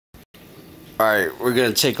Alright, we're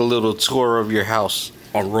gonna take a little tour of your house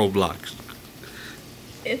on Roblox.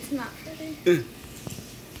 It's not pretty.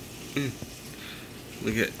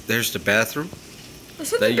 Look at, there's the bathroom.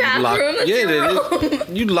 That's not the bathroom. That's your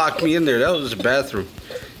room. You locked me in there. That was the bathroom.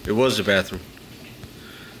 It was the bathroom.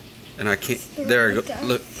 And I can't. There I go.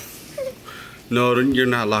 Look. No, you're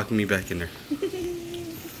not locking me back in there.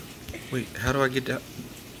 Wait, how do I get down?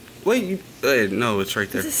 Wait, no, it's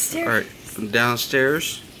right there. Alright, I'm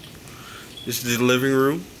downstairs. This is the living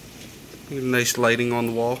room. Nice lighting on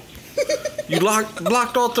the wall. You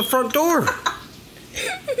blocked off the front door.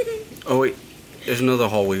 Oh wait, there's another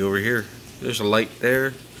hallway over here. There's a light there.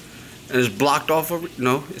 And it's blocked off over.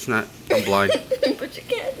 No, it's not. I'm blind. But you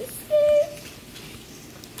can't escape.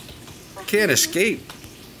 Can't escape.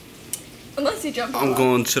 Unless you jump off. I'm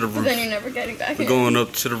going to the roof. But then you're never getting back in. I'm going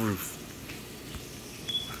up to the roof.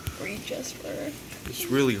 Read just for. It's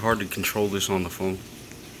really hard to control this on the phone.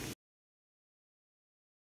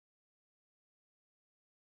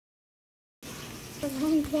 The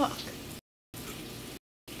wrong block.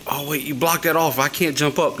 Oh wait, you blocked that off. I can't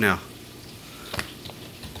jump up now.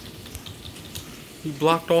 You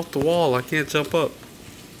blocked off the wall. I can't jump up.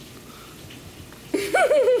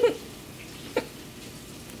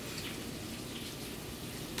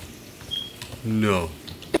 No.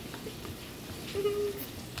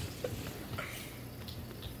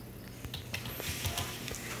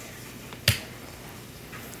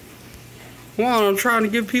 Come on, I'm trying to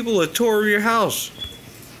give people a tour of your house.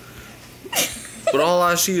 But all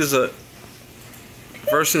I see is a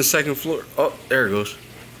first and second floor. Oh, there it goes.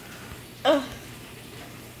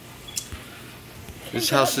 This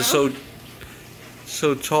house is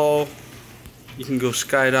so tall. You can go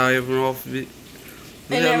skydiving off of it.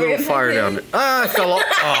 Look at that little fire down there. Ah, I fell off.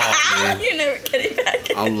 Oh, man. You're never getting back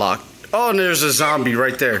in. I'm locked. Oh, and there's a zombie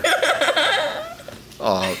right there.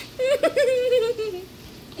 Oh.